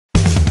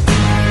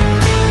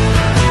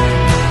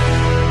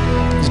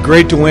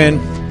great to win.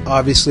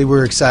 Obviously,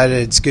 we're excited.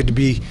 It's good to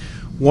be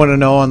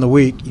 1-0 on the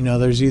week. You know,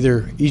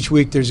 each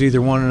week there's either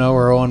 1-0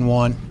 or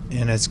 0-1,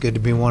 and it's good to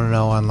be 1-0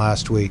 on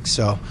last week.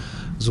 So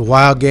it was a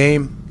wild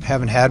game.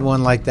 Haven't had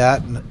one like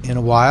that in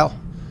a while.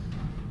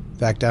 In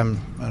fact, I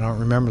don't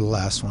remember the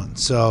last one.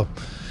 So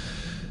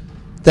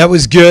that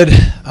was good.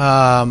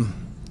 And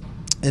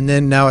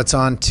then now it's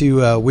on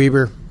to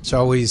Weber. It's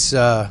always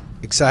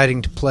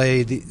exciting to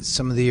play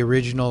some of the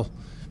original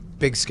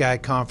Big Sky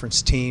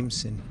Conference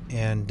teams,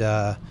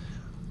 and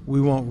we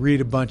won't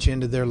read a bunch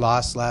into their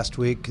loss last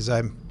week because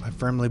I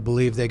firmly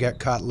believe they got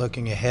caught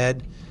looking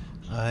ahead.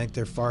 I think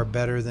they're far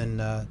better than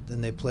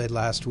they played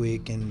last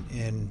week,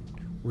 and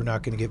we're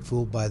not going to get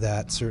fooled by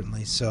that,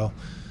 certainly. So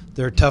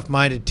they're a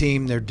tough-minded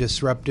team. They're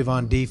disruptive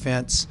on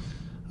defense.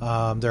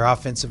 Their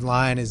offensive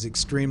line is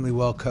extremely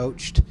well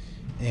coached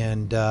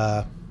and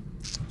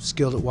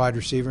skilled at wide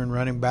receiver and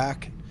running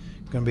back.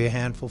 Going to be a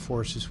handful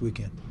for us this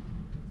weekend.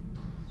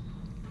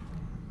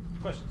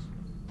 Questions?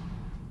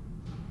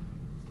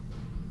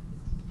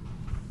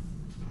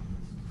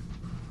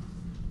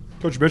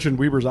 Coach mentioned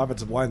Weber's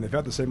offensive line. They've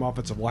had the same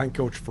offensive line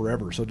coach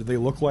forever. So do they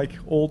look like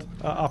old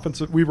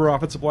Weber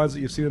offensive lines that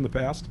you've seen in the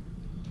past?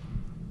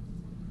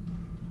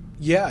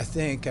 Yeah, I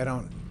think. I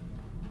don't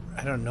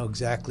know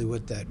exactly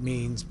what that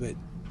means, but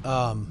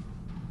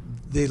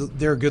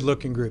they're a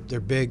good-looking group. They're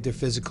big. They're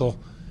physical.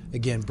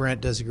 Again,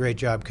 Brent does a great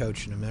job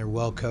coaching them. They're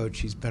well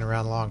coached. He's been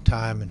around a long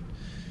time and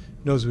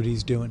knows what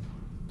he's doing.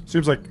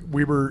 Seems like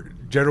Weber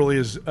generally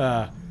is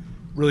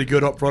really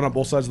good up front on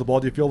both sides of the ball.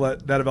 Do you feel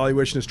that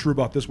evaluation is true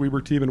about this Weber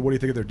team, and what do you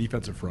think of their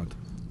defensive front?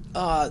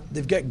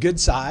 They've got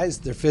good size.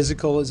 They're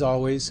physical as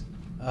always.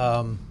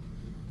 They're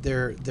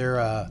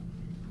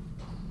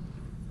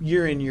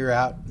year in, year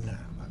out.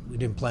 We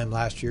didn't play them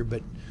last year,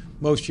 but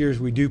most years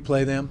we do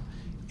play them,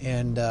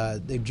 and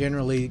they've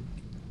generally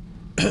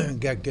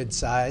got good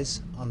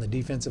size on the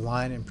defensive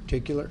line in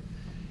particular,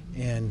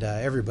 and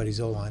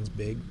everybody's O-line's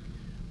big.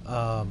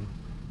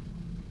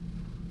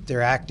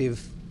 They're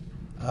active.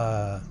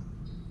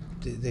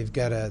 They've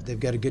got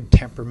a good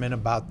temperament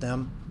about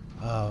them.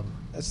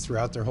 That's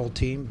throughout their whole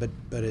team,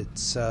 but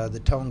it's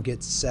the tone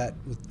gets set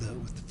with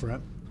the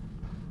front.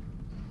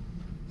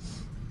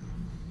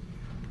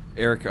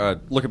 Erik,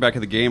 looking back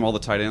at the game, all the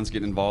tight ends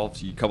getting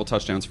involved. A couple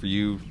touchdowns for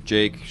you.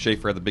 Jake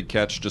Schaefer had the big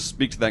catch. Just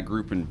speak to that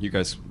group and you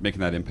guys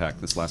making that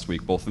impact this last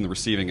week, both in the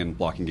receiving and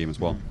blocking game as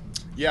well.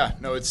 Yeah,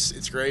 no,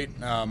 it's great.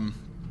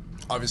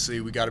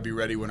 Obviously, we got to be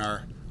ready when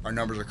our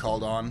numbers are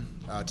called on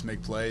to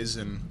make plays,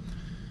 and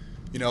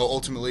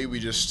ultimately we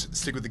just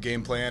stick with the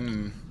game plan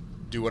and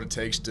do what it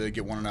takes to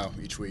get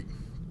 1-0 each week.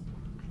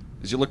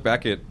 As you look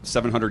back at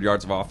 700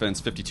 yards of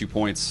offense, 52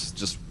 points,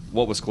 just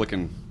what was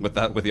clicking with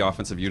the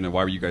offensive unit?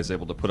 Why were you guys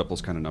able to put up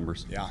those kind of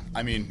numbers? Yeah,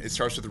 I mean, it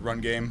starts with the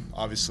run game,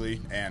 obviously,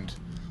 and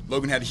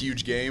Logan had a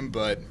huge game,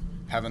 but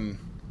having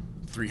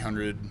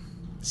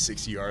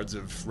 360 yards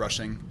of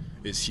rushing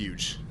is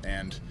huge,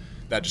 and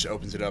that just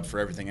opens it up for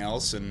everything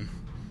else, and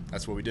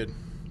that's what we did.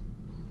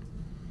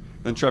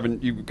 Then,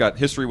 Trevin, you've got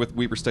history with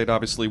Weber State,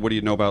 obviously. What do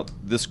you know about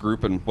this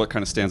group, and what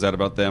kind of stands out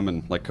about them?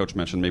 And like Coach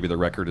mentioned, maybe the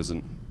record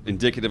isn't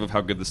indicative of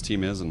how good this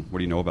team is, and what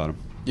do you know about them?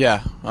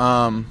 Yeah,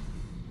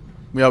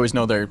 we always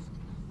know they're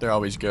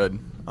always good.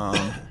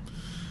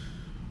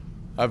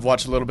 I've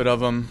watched a little bit of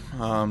them.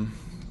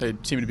 They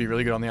seem to be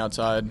really good on the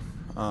outside.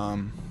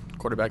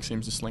 Quarterback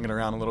seems to sling it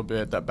around a little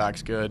bit. That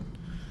back's good.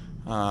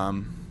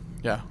 Yeah,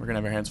 we're going to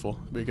have our hands full.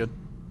 It'll be good.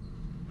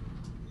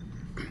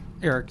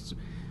 Erik, it's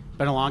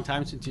been a long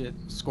time since you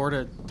scored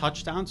a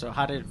touchdown, so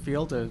how did it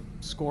feel to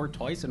score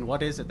twice, and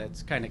what is it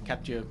that's kind of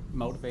kept you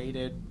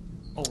motivated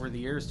over the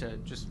years to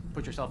just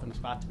put yourself in a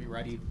spot to be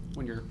ready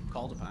when you're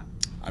called upon?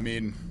 I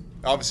mean,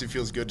 obviously it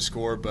feels good to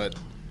score, but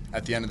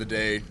at the end of the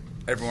day,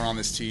 everyone on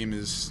this team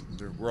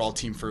we're all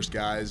team first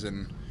guys,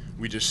 and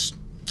we just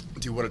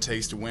do what it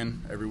takes to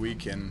win every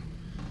week, and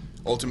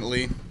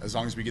ultimately, as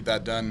long as we get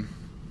that done,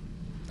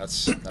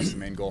 that's the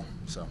main goal.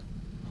 So,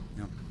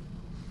 yeah.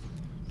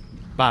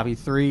 Bobby,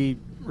 3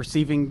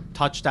 receiving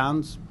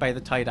touchdowns by the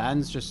tight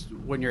ends. Just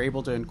when you're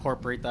able to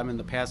incorporate them in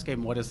the pass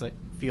game, what does it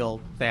feel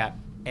that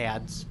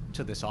adds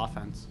to this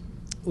offense?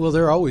 Well,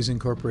 they're always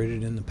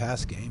incorporated in the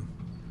pass game.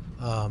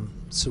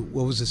 So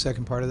what was the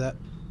second part of that?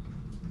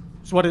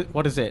 So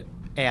what does it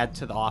add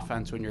to the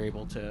offense when you're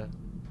able to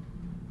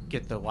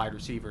get the wide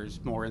receivers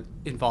more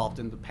involved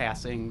in the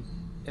passing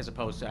as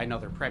opposed to, I know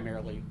they're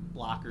primarily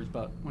blockers,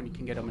 but when you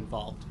can get them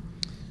involved?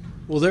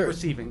 Well, they're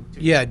receiving too.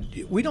 Yeah,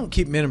 we don't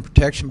keep men in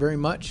protection very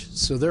much,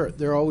 so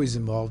they're always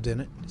involved in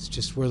it. It's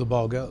just where the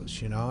ball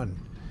goes, and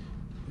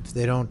if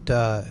they don't,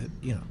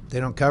 they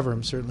don't cover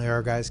them, certainly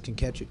our guys can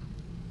catch it.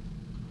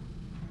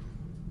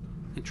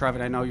 And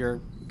Trevin, I know you're a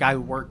guy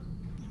who worked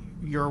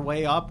your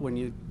way up. When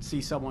you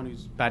see someone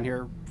who's been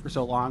here for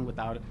so long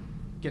without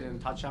getting a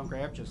touchdown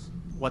grab, just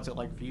what's it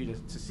like for you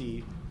to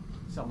see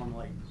someone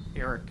like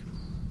Erik,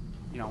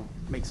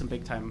 make some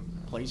big time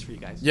plays for you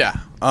guys? Yeah,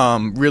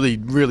 really,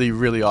 really,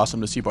 really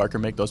awesome to see Barker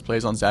make those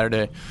plays on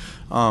Saturday.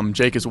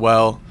 Jake as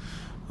well.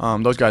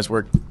 Those guys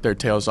work their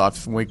tails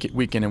off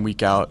week in and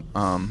week out.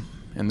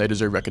 and they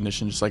deserve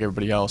recognition just like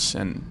everybody else.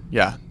 And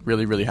yeah,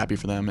 really, really happy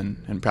for them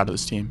and proud of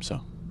this team.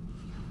 So.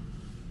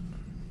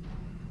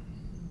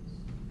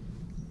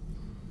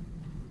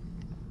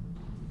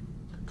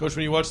 Coach,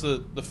 when you watched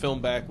the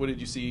film back, what did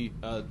you see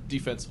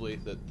defensively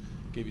that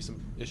gave you some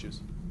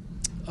issues?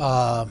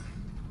 Well,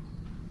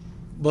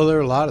 there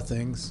are a lot of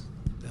things.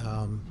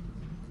 A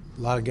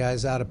lot of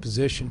guys out of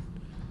position.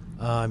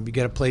 You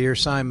got to play your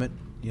assignment.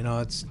 You know,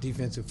 it's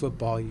defensive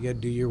football. You got to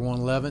do your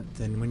 1/11th,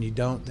 and when you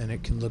don't, then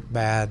it can look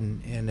bad,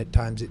 and at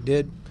times it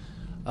did.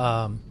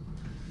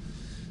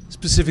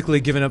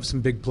 Specifically, giving up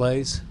some big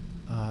plays.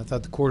 I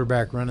thought the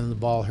quarterback running the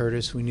ball hurt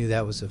us. We knew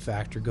that was a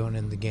factor going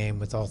into the game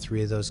with all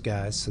three of those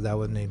guys, so that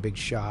wasn't a big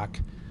shock.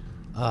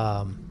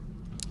 But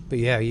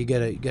yeah, you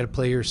gotta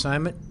play your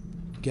assignment.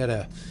 You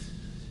gotta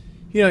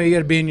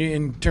be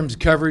in terms of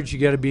coverage. You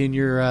gotta be in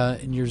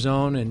your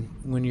zone, and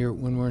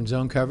when we're in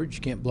zone coverage,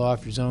 you can't blow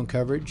off your zone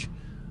coverage.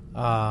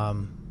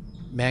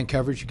 Man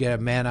coverage, you gotta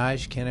have man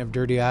eyes. You can't have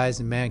dirty eyes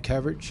in man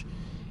coverage.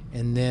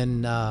 And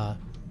then, I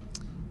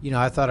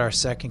thought our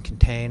second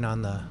contain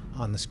on the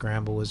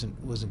scramble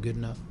wasn't good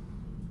enough.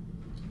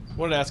 I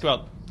wanted to ask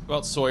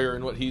about Sawyer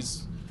and what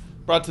he's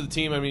brought to the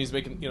team. I mean, he's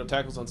making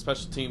tackles on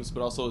special teams,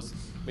 but also has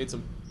made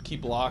some key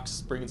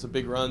blocks, bringing some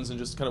big runs, and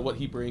just kind of what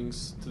he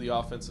brings to the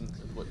offense and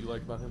what you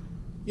like about him.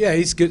 Yeah,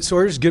 he's good.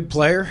 Sawyer's a good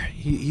player.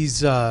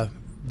 He's a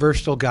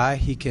versatile guy.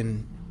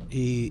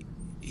 He's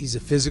a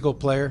physical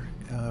player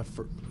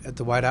at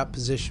the wideout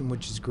position,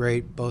 which is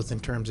great, both in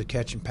terms of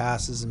catching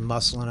passes and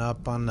muscling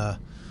up on the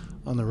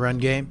run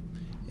game.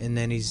 And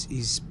then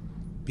he's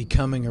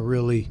becoming a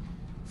really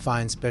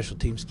fine special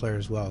teams player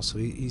as well. So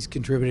he's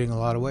contributing in a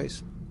lot of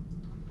ways.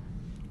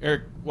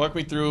 Erik, walk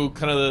me through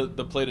kind of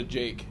the play to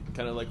Jake,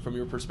 kind of like from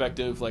your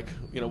perspective, like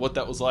what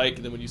that was like,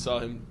 and then when you saw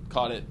him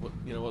caught it,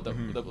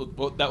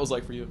 what that was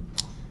like for you.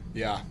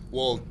 Yeah,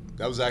 well,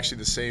 that was actually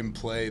the same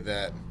play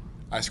that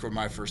I scored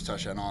my first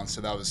touchdown on, so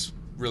that was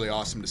really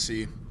awesome to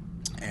see.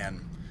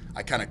 And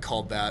I kind of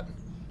called that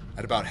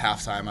at about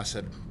halftime. I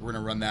said, we're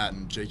going to run that,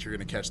 and Jake, you're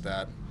going to catch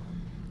that.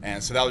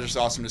 And so that was just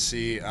awesome to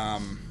see.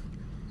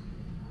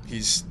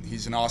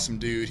 He's an awesome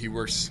dude. He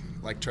works,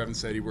 like Trevin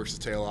said, he works his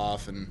tail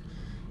off, and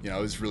it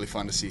was really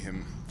fun to see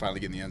him finally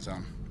get in the end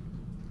zone.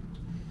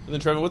 And then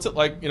Trevin, what's it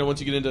like,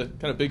 once you get into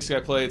kind of big sky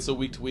play, it's so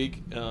week to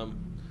week.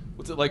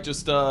 What's it like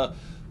just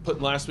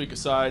putting last week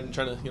aside and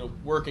trying to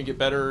work and get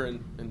better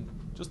and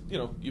just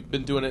you've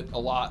been doing it a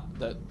lot,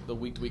 that the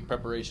week to week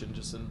preparation,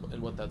 just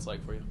and what that's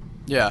like for you.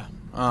 Yeah,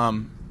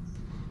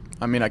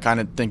 I mean, I kind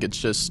of think it's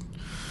just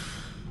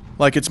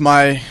like it's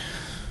the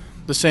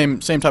same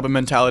type of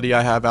mentality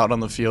I have out on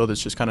the field.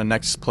 It's just kind of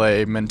next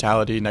play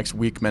mentality, next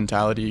week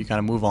mentality. You kind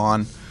of move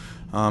on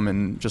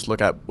and just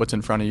look at what's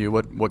in front of you.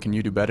 What can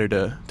you do better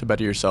to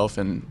better yourself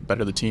and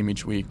better the team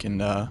each week? And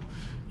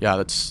yeah,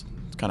 that's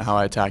kind of how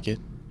I attack it.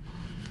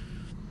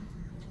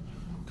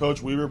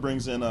 Coach, Weaver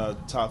brings in a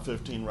top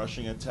 15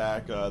 rushing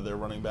attack. Their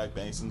running back,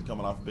 Bankston,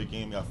 coming off a big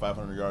game, got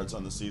 500 yards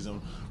on the season.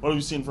 What have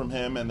you seen from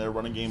him and their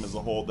running game as a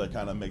whole that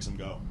kind of makes him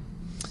go?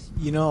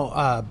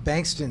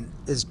 Bankston,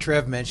 as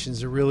Trev mentioned,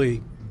 is a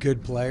really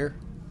good player.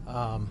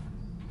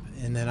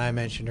 And then I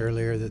mentioned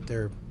earlier that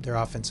their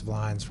offensive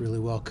line is really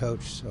well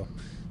coached. So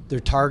they're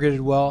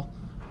targeted well.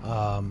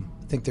 I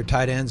think their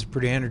tight ends are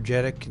pretty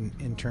energetic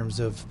in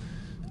terms of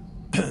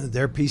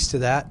their piece to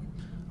that.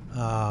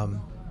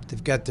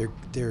 They've got their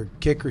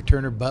kick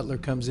returner, Butler,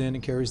 comes in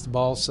and carries the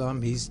ball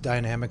some. He's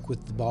dynamic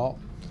with the ball.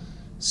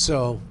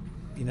 So,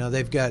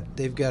 they've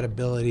got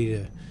ability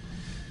to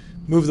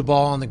move the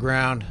ball on the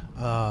ground,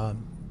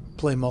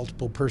 play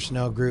multiple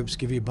personnel groups,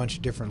 give you a bunch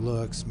of different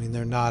looks. I mean,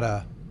 they're not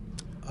a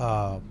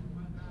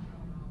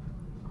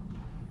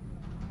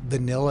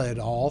vanilla at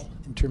all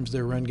in terms of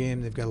their run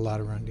game. They've got a lot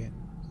of run game.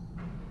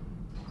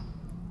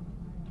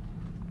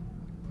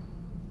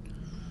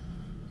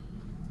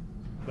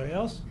 Anybody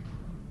else?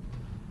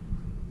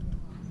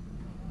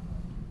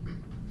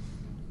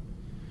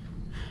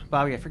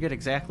 Bobby, I forget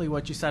exactly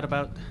what you said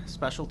about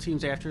special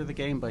teams after the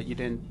game, but you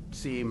didn't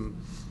seem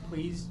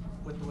pleased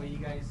with the way you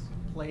guys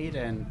played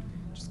and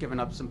just giving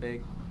up some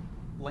big,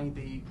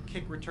 lengthy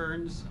kick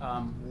returns.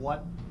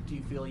 What do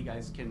you feel you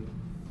guys can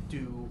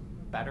do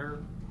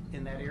better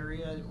in that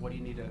area? What do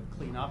you need to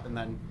clean up? And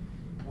then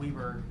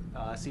Weaver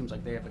seems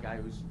like they have a guy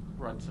who's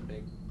run some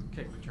big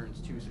kick returns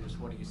too, so just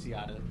what do you see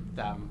out of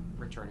them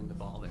returning the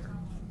ball there?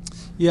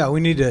 Yeah, we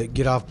need to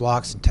get off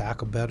blocks and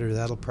tackle better.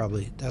 That'll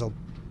probably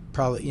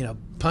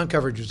punt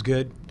coverage was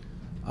good,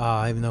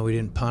 even though we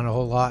didn't punt a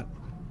whole lot.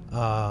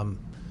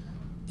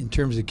 In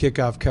terms of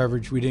kickoff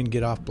coverage, we didn't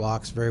get off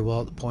blocks very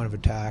well at the point of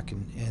attack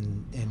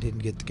and didn't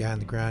get the guy on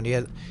the ground. He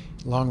had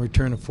a long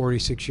return of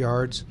 46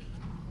 yards.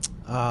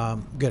 We've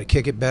got to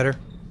kick it better.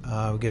 We've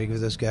got to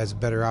give those guys a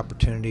better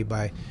opportunity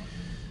by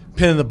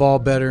pinning the ball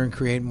better and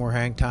creating more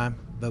hang time,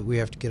 but we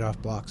have to get off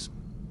blocks.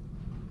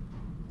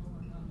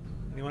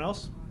 Anyone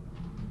else?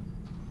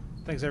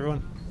 Thanks,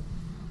 everyone.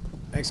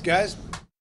 Thanks, guys.